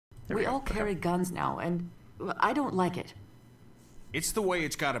We all carry guns now, and I don't like it. It's the way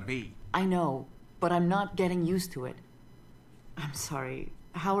it's gotta be. I know, but I'm not getting used to it. I'm sorry.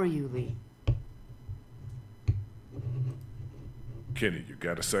 How are you, Lee? Kenny, you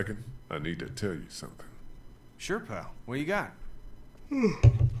got a second? I need to tell you something. Sure, pal. What you got?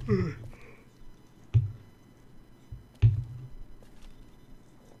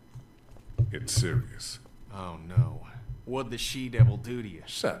 It's serious. Oh, no. What'd the she-devil do to you?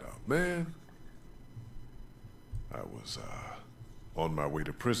 Shut up, man. I was, on my way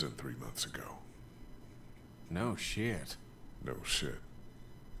to prison 3 months ago. No shit. No shit.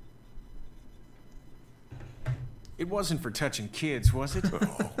 It wasn't for touching kids, was it?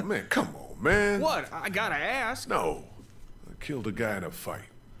 Oh, man, come on, man. What? I gotta ask. No. I killed a guy in a fight.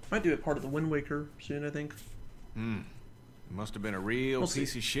 Might do it part of the Wind Waker soon, I think. It must have been a real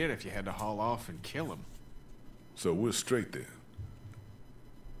piece of shit if you had to haul off and kill him. So we're straight then.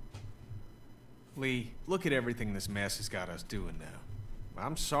 Lee, look at everything this mess has got us doing now.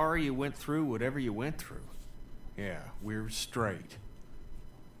 I'm sorry you went through whatever you went through. Yeah, we're straight.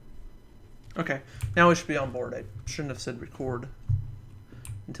 Okay, now we should be on board. I shouldn't have said record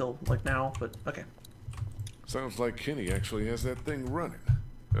until, like, now, but okay. Sounds like Kenny actually has that thing running.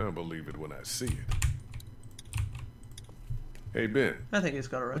 I'll believe it when I see it. Hey, Ben. I think he's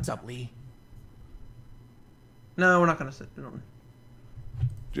got it right. What's up, Lee? No, we're not going to sit. Did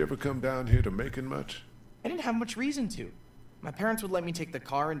you ever come down here to Macon much? I didn't have much reason to. My parents would let me take the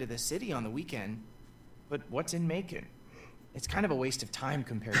car into the city on the weekend. But what's in Macon? It's kind of a waste of time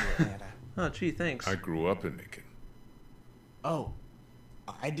compared to Atlanta. Oh, gee, thanks. I grew up in Macon. Oh,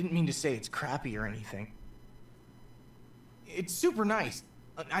 I didn't mean to say it's crappy or anything. It's super nice.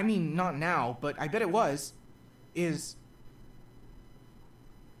 I mean, not now, but I bet it was.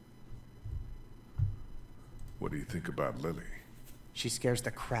 What do you think about Lily? She scares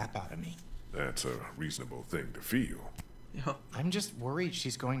the crap out of me. That's a reasonable thing to feel. Yeah. I'm just worried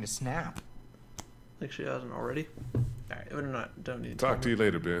she's going to snap. Like she hasn't already. Alright, we're not, don't need to Talk to you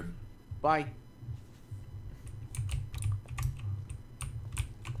later, Ben. Bye.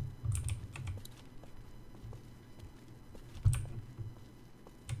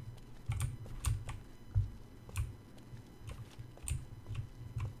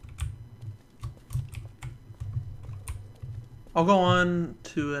 I'll go on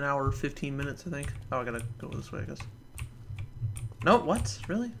to an hour 15 minutes, I think. Oh, I gotta go this way, I guess. No, what?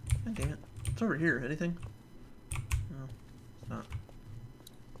 Really? God dang it. It's over here. Anything? No, it's not.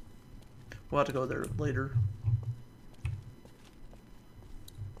 We'll have to go there later.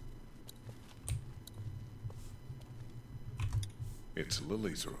 It's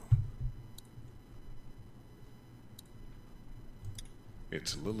Lily's room.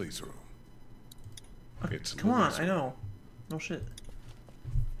 It's Lily's room. It's Come on, Lily's I room. know. No shit.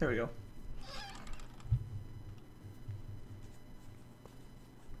 There we go.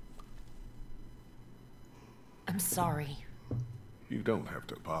 I'm sorry. You don't have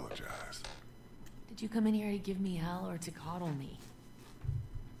to apologize. Did you come in here to give me hell or to coddle me?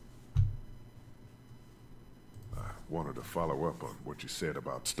 I wanted to follow up on what you said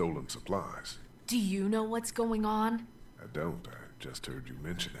about stolen supplies. Do you know what's going on? I don't. I just heard you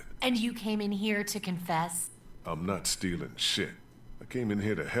mention it. And you came in here to confess? I'm not stealing shit. I came in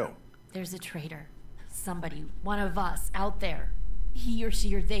here to help. There's a traitor. Somebody, one of us, out there. He or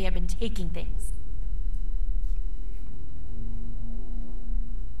she or they have been taking things.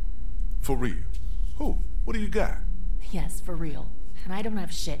 For real? Who? What do you got? Yes, for real. And I don't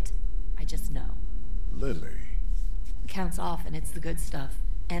have shit. I just know. Lily. Counts off and it's the good stuff.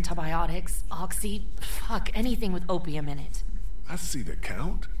 Antibiotics, oxy, fuck, anything with opium in it. I see the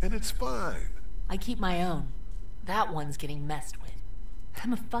count, and it's fine. I keep my own. That one's getting messed with.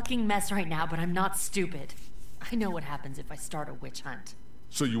 I'm a fucking mess right now, but I'm not stupid. I know what happens if I start a witch hunt.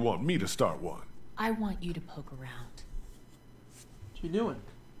 So you want me to start one? I want you to poke around. What you doing?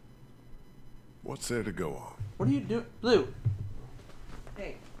 What's there to go on? What are you doing? Blue.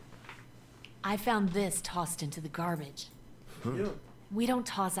 Hey. I found this tossed into the garbage. What are you doing? We don't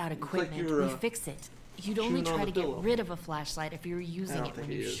toss out Looks like equipment, you're, we fix it. You'd only chewing on try the to pillow. get rid of a flashlight if you were using don't it think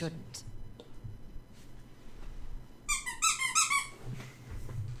when he you is. shouldn't.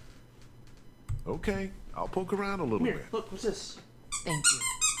 Okay, I'll poke around a little Come here. bit. Look, what's this? Thank you.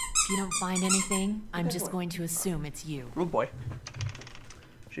 If you don't find anything, I'm just going to assume it's you. Oh boy.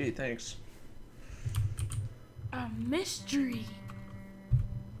 Gee, thanks. A mystery.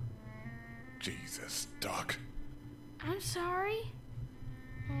 Jesus, Doc. I'm sorry.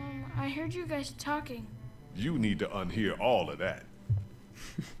 I heard you guys talking. You need to unhear all of that.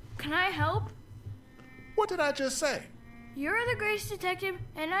 Can I help? What did I just say? You're the greatest detective,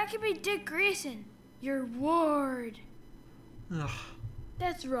 and I can be Dick Grayson, your ward. Ugh.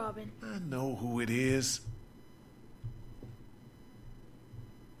 That's Robin. I know who it is.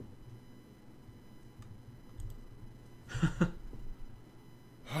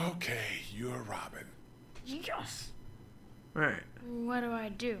 Okay, you're Robin. Yes. Alright. What do I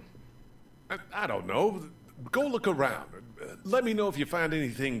do? I don't know. Go look around. Let me know if you find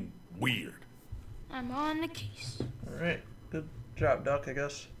anything weird. I'm on the case. Alright. Good job, Duck, I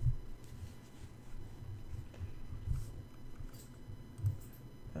guess.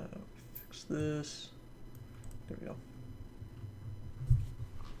 Fix this. There we go.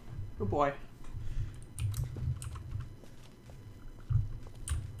 Good boy.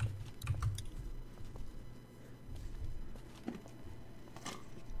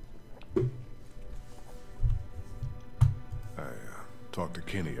 I talked to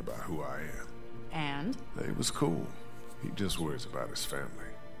Kenny about who I am. And? He was cool. He just worries about his family.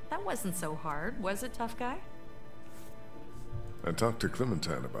 That wasn't so hard, was it, tough guy? I talked to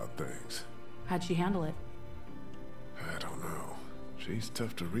Clementine about things. How'd she handle it? I don't know. She's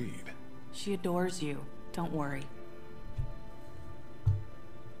tough to read. She adores you. Don't worry.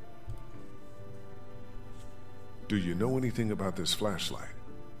 Do you know anything about this flashlight?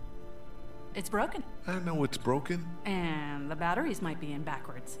 It's broken. I know it's broken. And the batteries might be in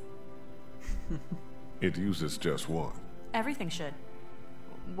backwards. It uses just one. Everything should.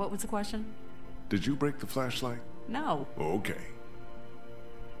 What was the question? Did you break the flashlight? No. Okay.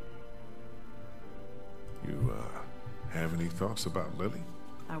 You, have any thoughts about Lily?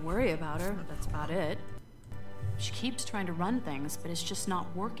 I worry about her, but that's about it. She keeps trying to run things, but it's just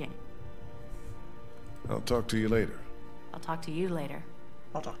not working. I'll talk to you later. I'll talk to you later.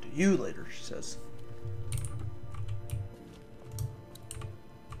 I'll talk to you later, she says.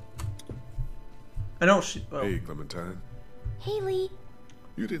 I know she... Oh. Hey, Clementine. Haley.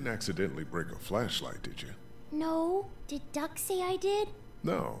 You didn't accidentally break a flashlight, did you? No. Did Duck say I did?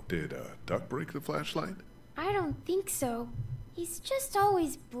 No. Did, Duck break the flashlight? I don't think so. He's just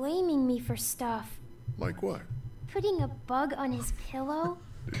always blaming me for stuff. Like what? Putting a bug on his pillow?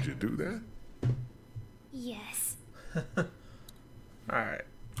 Did you do that? Yes. Alright.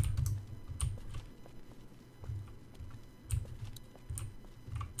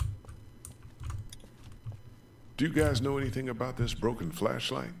 Do you guys know anything about this broken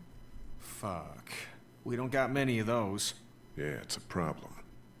flashlight? Fuck. We don't got many of those. Yeah, it's a problem.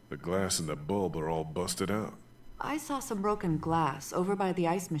 The glass and the bulb are all busted out. I saw some broken glass over by the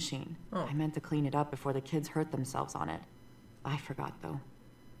ice machine. Oh. I meant to clean it up before the kids hurt themselves on it. I forgot, though.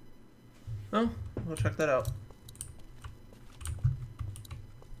 Oh, we'll check that out.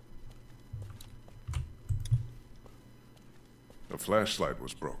 The flashlight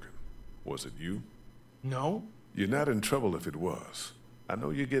was broken. Was it you? No? You're not in trouble if it was. I know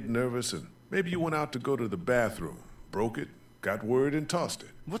you get nervous and maybe you went out to go to the bathroom, broke it, got word and tossed it.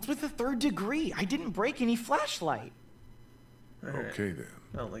 What's with the third degree? I didn't break any flashlight. All right. Okay then.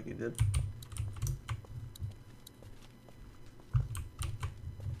 I don't think you did.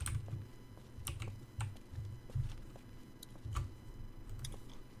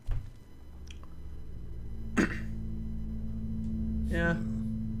 Yeah.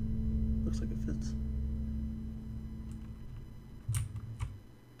 Looks like it fits.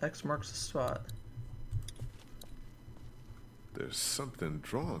 X marks the spot. There's something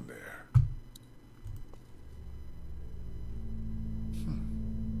drawn there.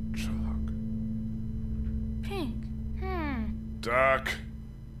 Chalk. Pink. Doc.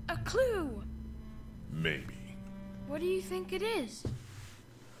 A clue. Maybe. What do you think it is?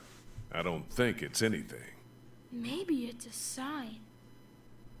 I don't think it's anything. Maybe it's a sign.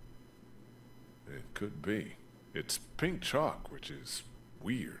 It could be. It's pink chalk, which is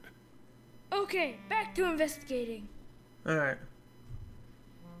weird. Okay, back to investigating. Alright.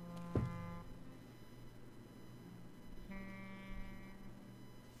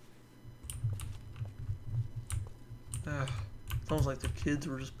 It's almost like the kids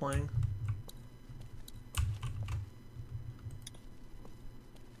were just playing.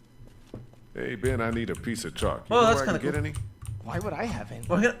 Hey, Ben, I need a piece of chalk. You Well, know that's where I can kinda get cool. any? Why would I have any?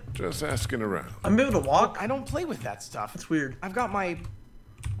 Well, Just asking around. I'm able to walk. I don't play with that stuff. That's weird. I've got my,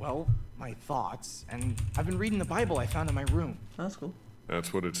 well, my thoughts, and I've been reading the Bible I found in my room. That's cool.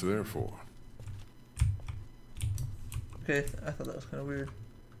 That's what it's there for. Okay, I thought that was kind of weird.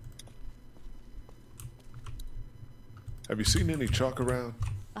 Have you seen any chalk around?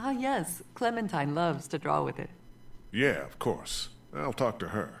 Ah, yes. Clementine loves to draw with it. Yeah, of course. I'll talk to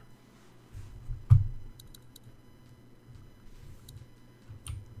her.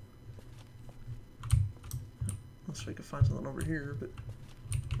 Unless we could find something over here, but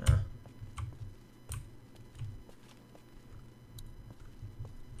nah.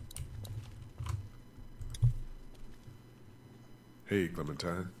 Hey,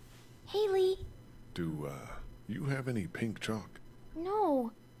 Clementine. Haley. Do, you have any pink chalk?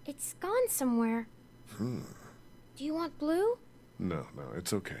 No, it's gone somewhere. Do you want blue? No,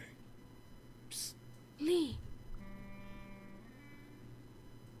 it's okay. Lee.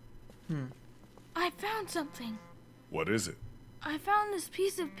 I found something. What is it? I found this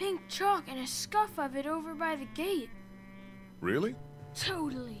piece of pink chalk and a scuff of it over by the gate. Really?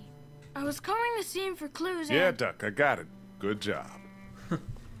 Totally. I was combing the scene for clues Yeah, and... Duck, I got it. Good job.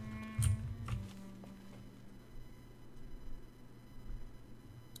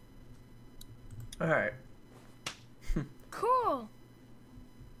 Alright. Cool.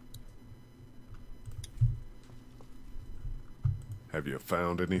 Have you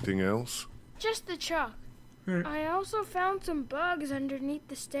found anything else? Just the chalk. I also found some bugs underneath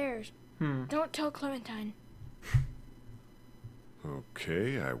the stairs. Don't tell Clementine.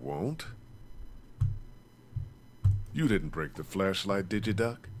 Okay, I won't. You didn't break the flashlight, did you,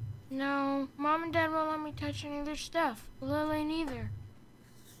 Duck? No, Mom and Dad won't let me touch any of their stuff. Lily neither.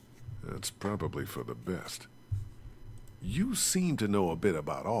 That's probably for the best. You seem to know a bit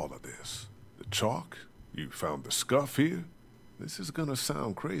about all of this. The chalk, you found the scuff here. This is gonna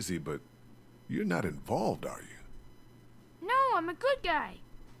sound crazy, but you're not involved, are you? No, I'm a good guy.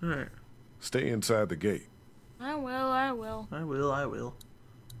 Alright. Stay inside the gate. I will. I will.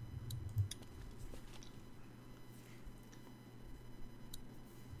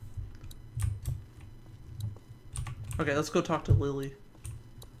 Okay, let's go talk to Lily.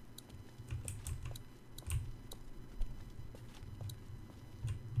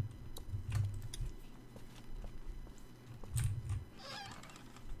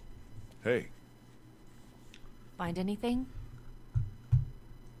 Hey, Find anything?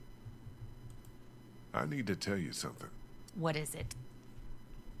 I need to tell you something. What is it?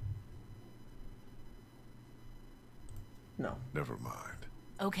 No. Never mind.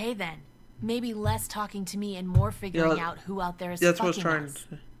 Okay then. Maybe less talking to me and more figuring out who out there is Yeah, that's fucking what I was trying us.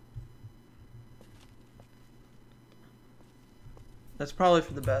 to... That's probably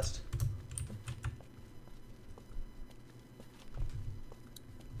for the best.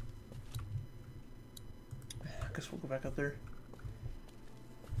 I guess we'll go back up there.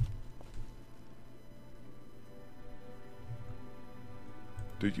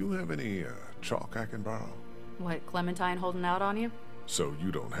 Do you have any chalk I can borrow? What, Clementine holding out on you? So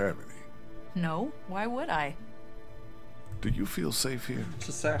you don't have any. No, why would I? Do you feel safe here? It's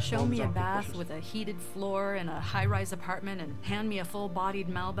a sash. Show me a bath with a heated floor in a high-rise apartment and hand me a full-bodied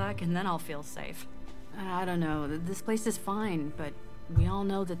Malbec and then I'll feel safe. I don't know, this place is fine, but we all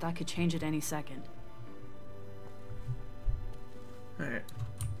know that that could change at any second. Alright.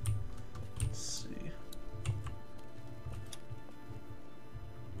 Let's see.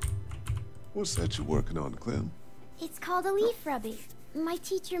 What's that you're working on, Clem? It's called a leaf rubbing. My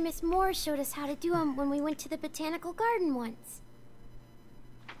teacher, Miss Moore, showed us how to do them when we went to the botanical garden once.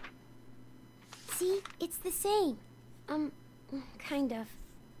 See? It's the same. Kind of.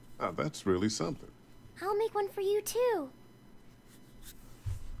 Oh, that's really something. I'll make one for you, too.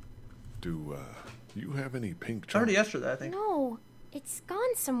 Do, you have any pink I chalk? already asked her that, I think. No, it's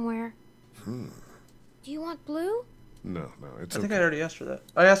gone somewhere. Do you want blue? No, it's I think okay. I already asked her that.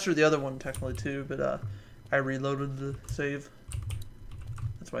 I asked her the other one technically too, but I reloaded the save.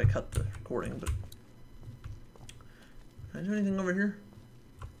 That's why I cut the recording, but... Can I do anything over here?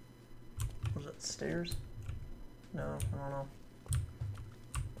 Was that stairs? No, I don't know.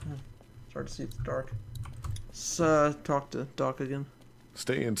 It's hard to see, it's dark. Let's talk to Doc again.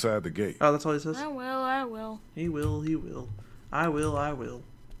 Stay inside the gate. Oh, that's all he says? I will. He will. I will.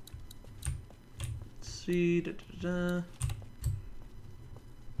 Let's see.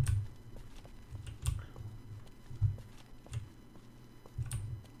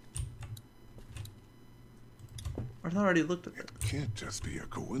 I thought I already looked at that. It can't just be a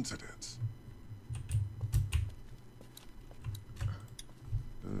coincidence.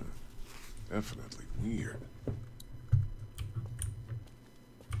 Definitely weird.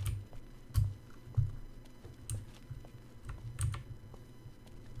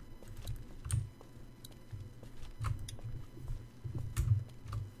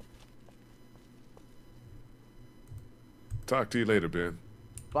 Talk to you later, Ben.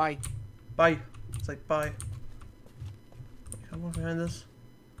 Bye. Bye. It's like bye. Come on behind this.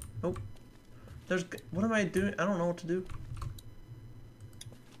 Nope. There's. What am I doing? I don't know what to do.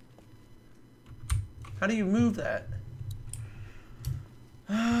 How do you move that?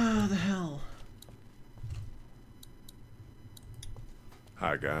 Ah, the hell.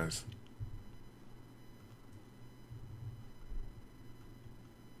 Hi, guys.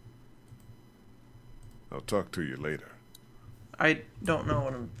 I'll talk to you later. I don't know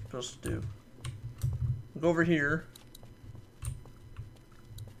what I'm supposed to do. Go over here.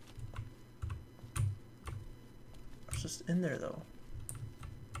 I was just in there, though.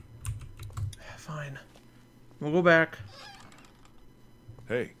 Fine. We'll go back.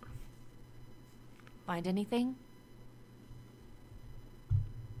 Hey, Find anything?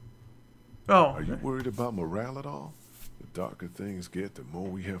 Oh. are you worried about morale at all? The darker things get, the more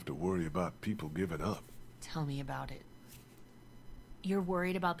we have to worry about people giving up. Tell me about it. You're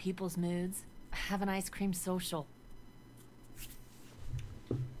worried about people's moods? Have an ice cream social.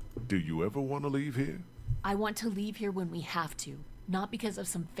 Do you ever want to leave here? I want to leave here when we have to, not because of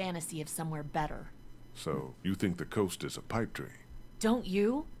some fantasy of somewhere better. So, you think the coast is a pipe dream? Don't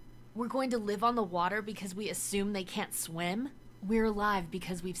you? We're going to live on the water because we assume they can't swim? We're alive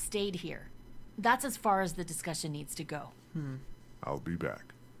because we've stayed here. That's as far as the discussion needs to go. I'll be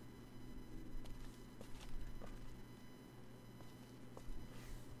back.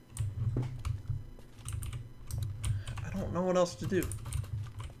 I don't know what else to do.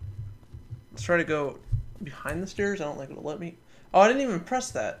 Let's try to go behind the stairs. I don't think it'll let me. Oh, I didn't even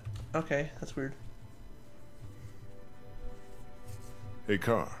press that. Okay, that's weird. Hey,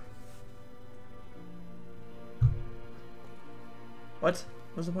 Carr. What?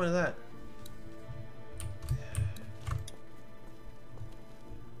 What's the point of that?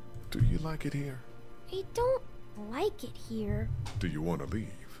 Do you like it here? I don't like it here. Do you want to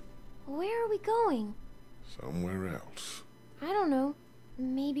leave? Where are we going? Somewhere else. I don't know.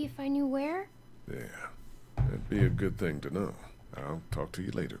 Maybe if I knew where? Yeah, that'd be a good thing to know. I'll talk to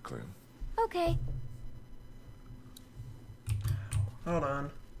you later, Clem. Okay. Hold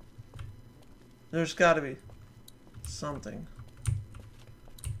on. There's gotta be something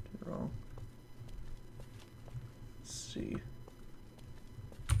wrong. Let's see.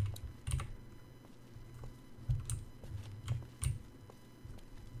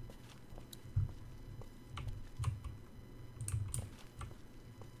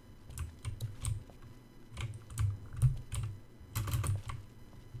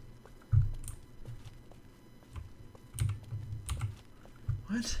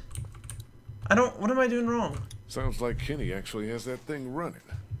 What? What am I doing wrong? Sounds like Kenny actually has that thing running.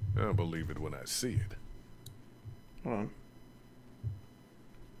 I'll believe it when I see it. Hold on.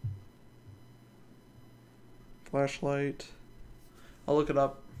 Flashlight. I'll look it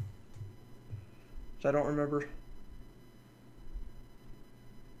up. 'Cause I don't remember.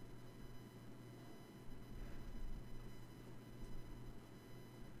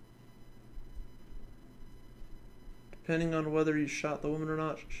 Depending on whether you shot the woman or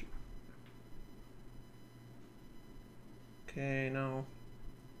not. Okay, no.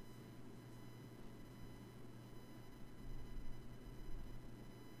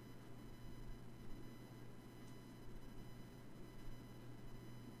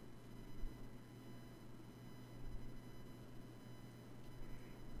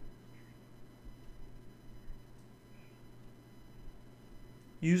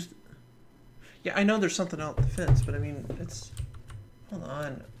 Used. Yeah, I know there's something out the fence, but I mean, it's. Hold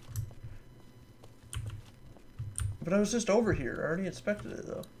on. But I was just over here. I already inspected it,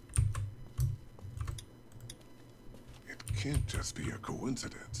 though. It can't just be a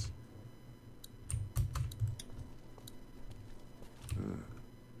coincidence.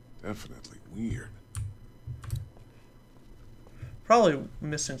 Definitely weird. Probably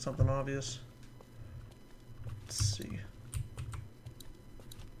missing something obvious. Let's see.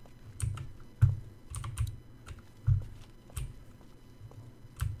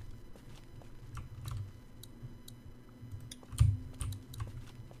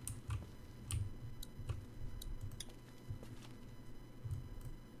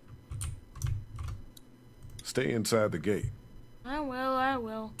 Stay inside the gate. I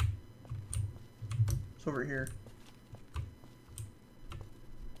will. It's over here.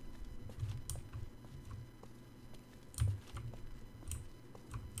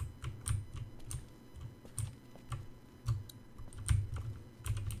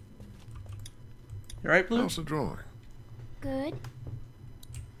 You alright, Blue? How's the drawing? Good.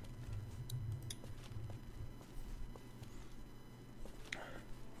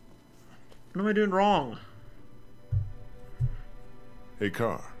 What am I doing wrong? Hey,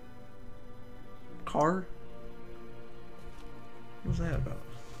 Carr. Car? What was that about?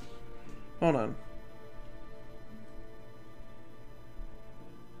 Hold on.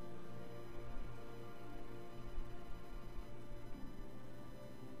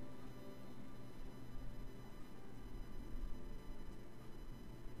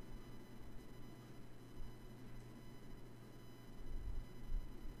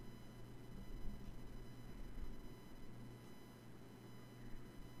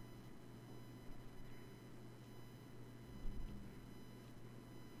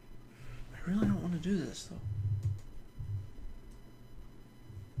 I really don't want to do this, though.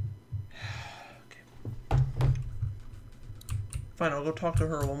 Okay. Fine, I'll go talk to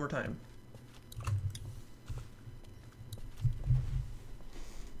her one more time.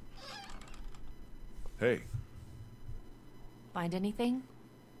 Hey, Find anything?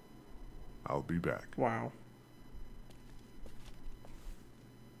 I'll be back. Wow.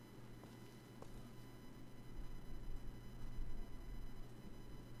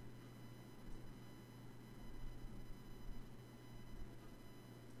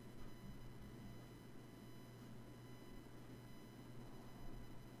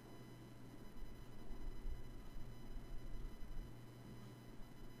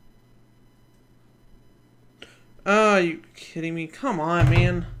 Are you kidding me? Come on,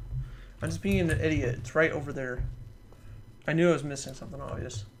 man. I'm just being an idiot. It's right over there. I knew I was missing something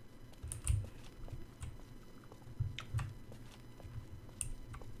obvious.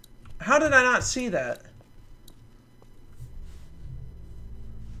 How did I not see that?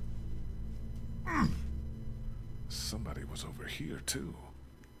 Somebody was over here, too.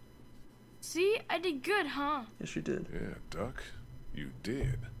 See, I did good, huh? Yes, you did. Yeah, Duck, you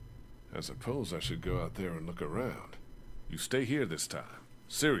did. I suppose I should go out there and look around. You stay here this time.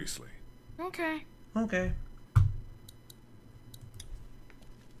 Seriously. Okay. Okay.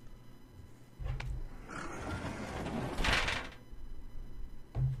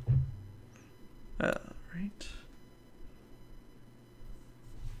 Right.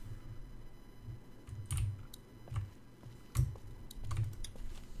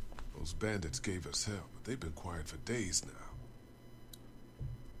 Those bandits gave us hell, but they've been quiet for days now.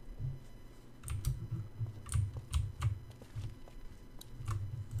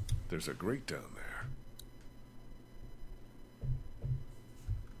 There's a grate down there.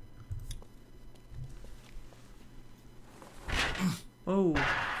 Oh,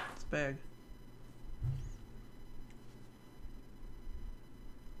 it's a bag.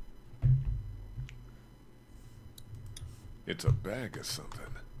 It's a bag of something.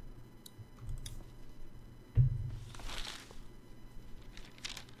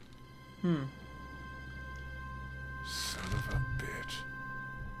 Son of a bitch.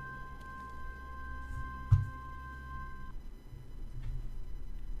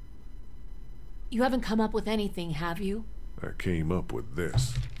 You haven't come up with anything, have you? I came up with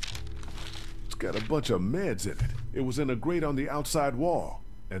this. It's got a bunch of meds in it. It was in a grate on the outside wall.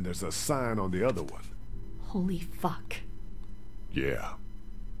 And there's a sign on the other one. Holy fuck. Yeah.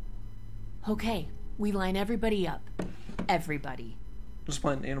 Okay, we line everybody up. Everybody. Just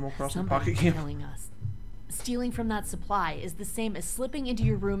playing Animal Crossing Somebody's Pocket Game. killing us. Stealing from that supply is the same as slipping into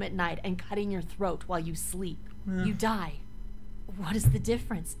your room at night and cutting your throat while you sleep. You die. What is the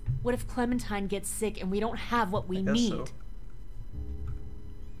difference? What if Clementine gets sick and we don't have what we I guess need? so.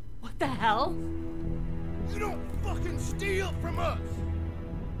 What the hell? You don't fucking steal from us!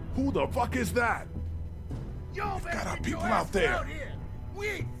 Who the fuck is that? Y'all Got our get people your out ass there. out here. We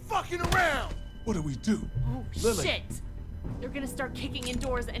ain't fucking around! What do we do? Oh, Lily. shit! They're gonna start kicking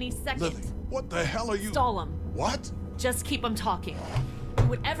indoors any second. Lily, what the hell are you? Stall him. What? Just keep him talking. Do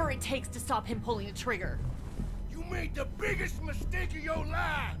whatever it takes to stop him pulling the trigger. You made the biggest mistake of your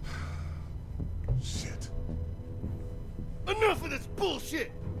life! Shit. Enough of this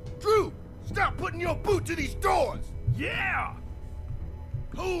bullshit! Drew, stop putting your boot to these doors! Yeah!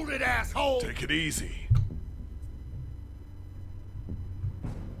 Hold it, asshole! Take it easy.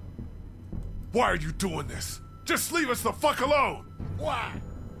 Why are you doing this? Just leave us the fuck alone! Why?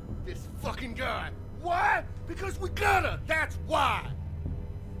 This fucking guy. Why? Because we gotta, that's why!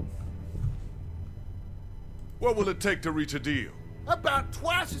 What will it take to reach a deal? About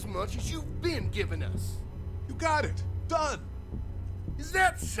twice as much as you've been giving us. You got it. Done. Is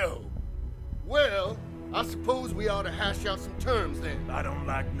that so? Well, I suppose we ought to hash out some terms then. I don't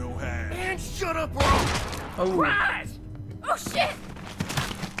like no hand. And shut up, or I'll... Oh. Christ! Oh shit!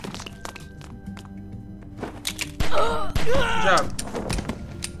 Good job.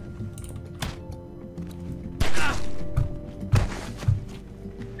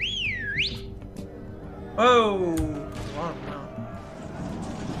 Oh. Wow,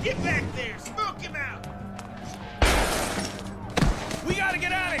 no. Get back there! Smoke him out! We gotta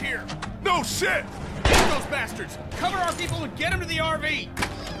get out of here! No shit! Get those bastards! Cover our people and get them to the RV!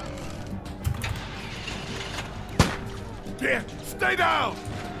 Yeah, stay down!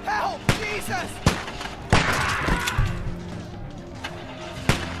 Help! Jesus!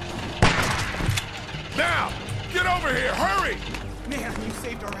 Now! Get over here! Hurry! Man, you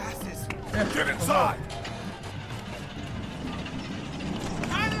saved our asses. Get inside!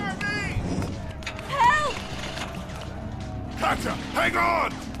 Help! Gotcha! Hang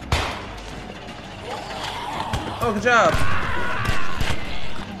on! Oh, good job.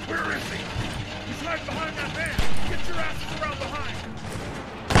 Where is he? He's hiding behind that van. Get your asses around behind.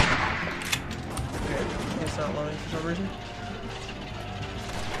 Okay, it's not loading for some reason.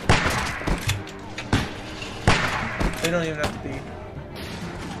 They don't even have to be.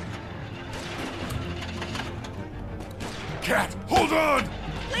 Cat, hold on!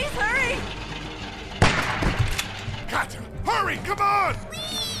 Please hurry! Cat, hurry, come on!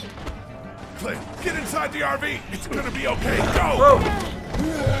 Clint, get inside the RV. It's gonna be okay. Go! Whoa!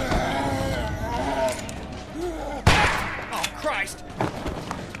 Oh, Christ!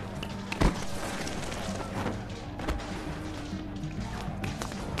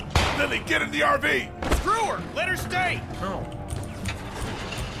 Lily, get in the RV! Screw her! Let her stay! Oh.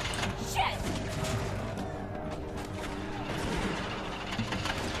 Shit!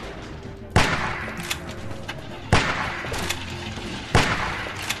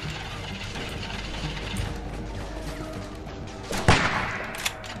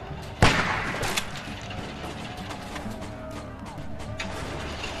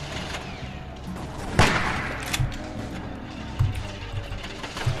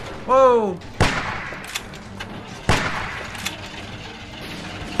 Whoa!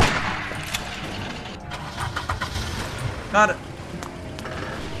 Got it.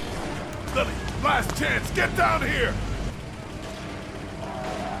 Lily, last chance, get down here!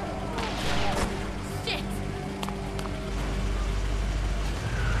 Shit!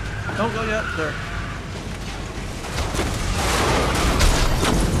 Don't go yet. There.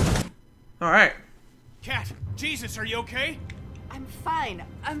 Alright. Cat, Jesus, are you okay? I'm fine.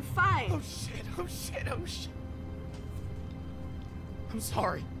 I'm fine. Oh shit, oh shit, oh shit. I'm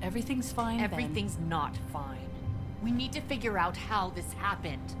sorry. Everything's fine. Ben. Everything's not fine. We need to figure out how this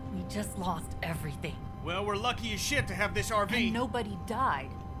happened. We just lost everything. Well, we're lucky as shit to have this RV. And nobody died.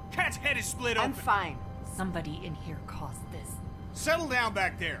 Cat's head is split open. I'm fine. Somebody in here caused this. Settle down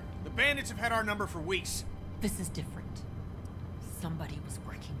back there. The bandits have had our number for weeks. This is different. Somebody was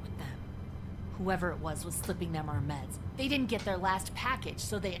working with them. Whoever it was slipping them our meds. They didn't get their last package,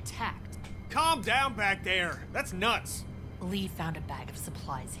 so they attacked. Calm down back there. That's nuts. Lee found a bag of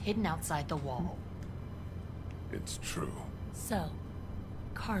supplies hidden outside the wall. It's true. So,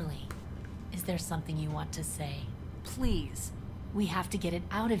 Carly, is there something you want to say? Please. We have to get it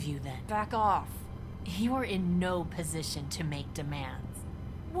out of you then. Back off. You're in no position to make demands.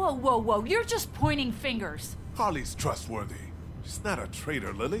 Whoa, whoa, whoa. You're just pointing fingers. Holly's trustworthy. She's not a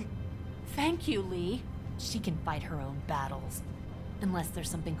traitor, Lily. Thank you, Lee. She can fight her own battles. Unless there's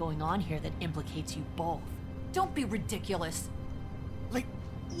something going on here that implicates you both. Don't be ridiculous. Like,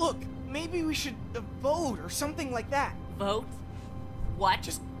 look, maybe we should vote or something like that. Vote? What?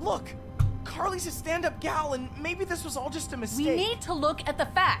 Just look. Carly's a stand-up gal, and maybe this was all just a mistake. We need to look at the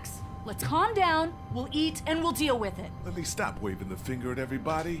facts. Let's calm down, we'll eat, and we'll deal with it. Lily, stop waving the finger at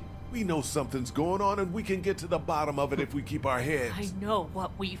everybody. We know something's going on, and we can get to the bottom of it if we keep our heads. I know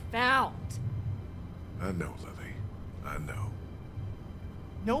what we found. I know, Lily. I know.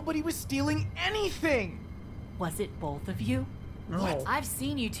 Nobody was stealing anything. Was it both of you? No. I've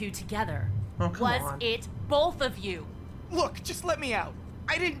seen you two together. Oh, come Was on. it both of you? Look, just let me out.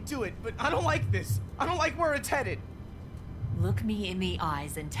 I didn't do it, but I don't like this. I don't like where it's headed. Look me in the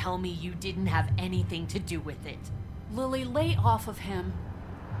eyes and tell me you didn't have anything to do with it. Lily, lay off of him.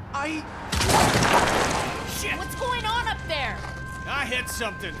 Shit! What's going on up there? I hit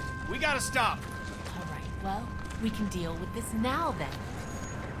something. We gotta stop. All right, well, we can deal with this now then.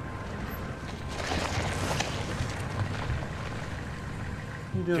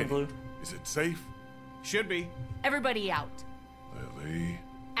 You doing, Kenny, Blue? is it safe? Should be. Everybody out. Lily.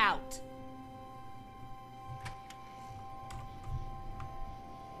 Out.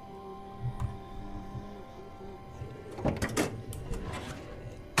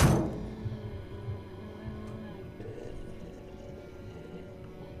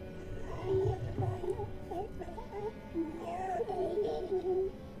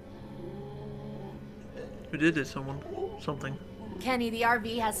 Who did it? Someone? Something. Kenny, the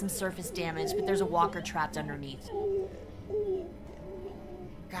RV has some surface damage, but there's a walker trapped underneath.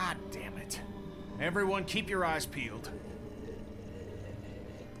 God damn it. Everyone keep your eyes peeled.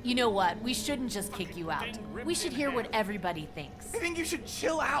 You know what? We shouldn't just kick you out. We should hear what everybody thinks. I think you should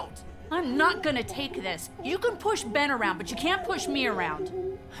chill out. I'm not gonna take this. You can push Ben around, but you can't push me around.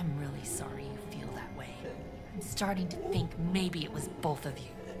 I'm really sorry you feel that way. I'm starting to think maybe it was both of you.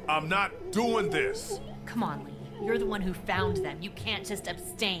 I'm not doing this. Come on, Lee. You're the one who found them. You can't just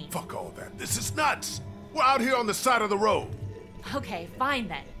abstain. Fuck all that. This is nuts. We're out here on the side of the road. Okay, fine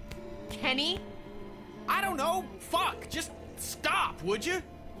then. Kenny? I don't know. Fuck. Just stop, would you?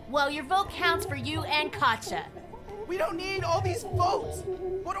 Well, your vote counts for you and Katja. We don't need all these votes.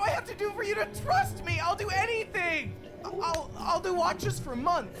 What do I have to do for you to trust me? I'll do anything. I'll do watches for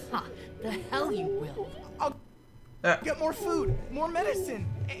months. Huh, the hell you will. I'll get more food, more medicine,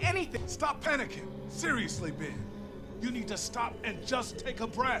 anything. Stop panicking. Seriously, Ben. You need to stop and just take a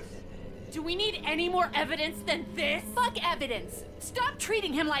breath. Do we need any more evidence than this? Fuck evidence! Stop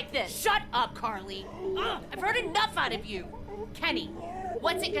treating him like this! Shut up, Carly! Ugh, I've heard enough out of you! Kenny,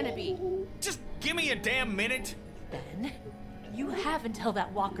 what's it gonna be? Just give me a damn minute. Ben, you have until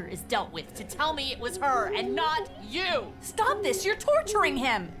that walker is dealt with to tell me it was her and not you! Stop this! You're torturing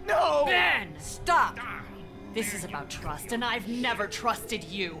him! No! Ben! Stop! This is about trust, and I've never trusted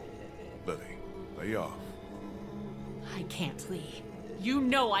you. Lily, lay off. I can't, Lee. You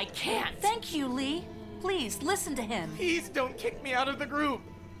know I can't! Thank you, Lee. Please, listen to him. Please don't kick me out of the group.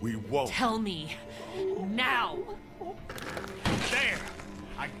 We won't. Tell me. Now! There.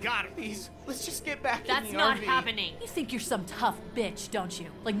 I got it. Please, let's just get back That's in the not RV. happening. You think you're some tough bitch, don't you?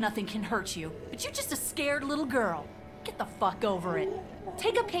 Like nothing can hurt you. But you're just a scared little girl. Get the fuck over it.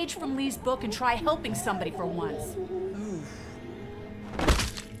 Take a page from Lee's book and try helping somebody for once.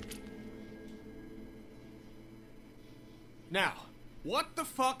 Now, what the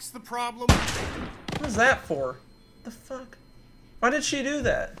fuck's the problem? What was that for? The fuck? Why did she do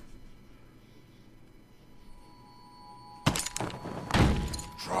that?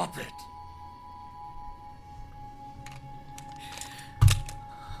 Drop it.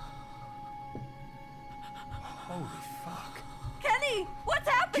 Holy fuck. Kenny, what's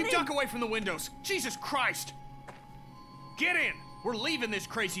happening? You duck away from the windows. Jesus Christ. Get in. We're leaving this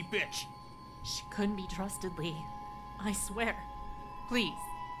crazy bitch. She couldn't be trusted, Lee. I swear. Please.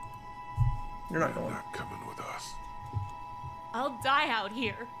 You're not You're going. not coming with us. I'll die out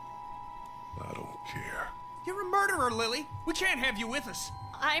here. I don't care. You're a murderer, Lily. We can't have you with us.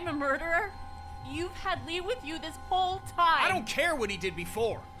 I'm a murderer? You've had Lee with you this whole time. I don't care what he did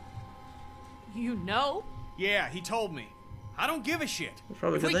before. You know? Yeah, he told me. I don't give a shit. That's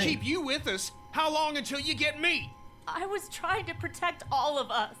probably If a we good thing. keep you with us, how long until you get me? I was trying to protect all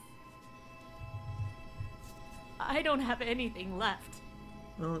of us. I don't have anything left.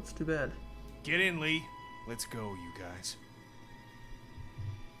 Well, it's too bad. Get in, Lee. Let's go, you guys.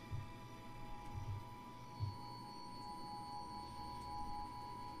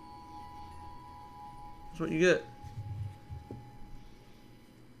 That's what you get.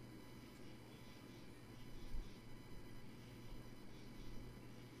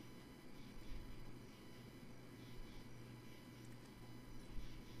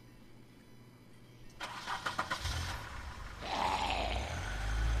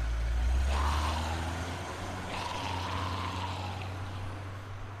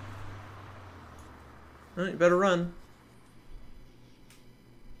 All right, you better run.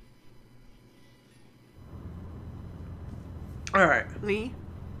 All right. Lee,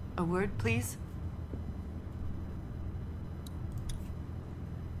 a word, please.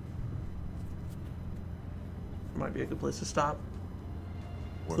 Might be a good place to stop.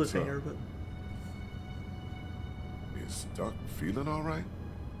 What's up? Cliffhanger, but Is Doc feeling all right?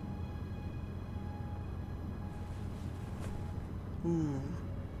 ooh,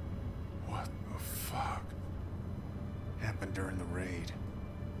 What the fuck? Happened during the raid.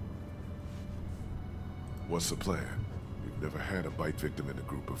 What's the plan? We've never had a bite victim in the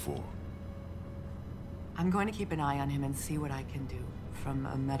group before. I'm going to keep an eye on him and see what I can do from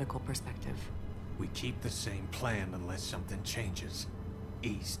a medical perspective. We keep the same plan unless something changes.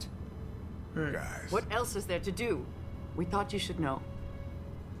 East. Guys, What else is there to do? We thought you should know.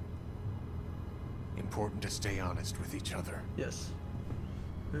 Important to stay honest with each other. yes.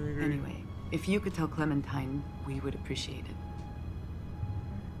 I agree. Anyway, if you could tell Clementine, we would appreciate it.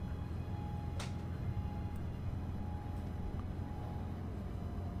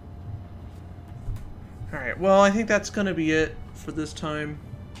 Alright, well, I think that's going to be it for this time.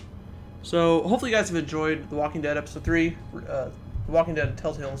 So, hopefully you guys have enjoyed The Walking Dead Episode 3, The Walking Dead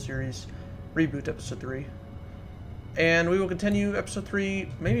Telltale series, Reboot Episode 3. And we will continue Episode 3,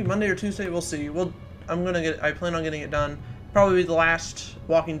 maybe Monday or Tuesday, we'll see. I plan on getting it done. Probably the last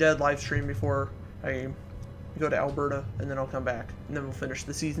Walking Dead live stream before I go to Alberta, and then I'll come back, and then we'll finish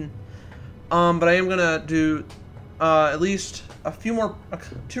the season. But I am going to do at least a few more,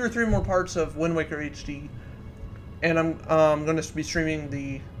 2 or 3 more parts of Wind Waker HD. And I'm going to be streaming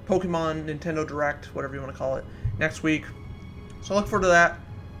the Pokemon Nintendo Direct, whatever you want to call it, next week. So look forward to that.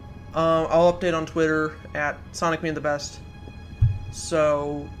 I'll update on Twitter at SonicMeandTheBest.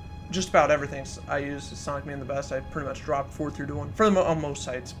 So just about everything I use is SonicMeandTheBest. I pretty much dropped 4 through to 1 on most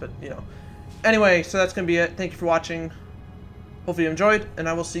sites, but you know. Anyway, so that's going to be it. Thank you for watching. Hopefully you enjoyed, and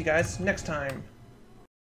I will see you guys next time.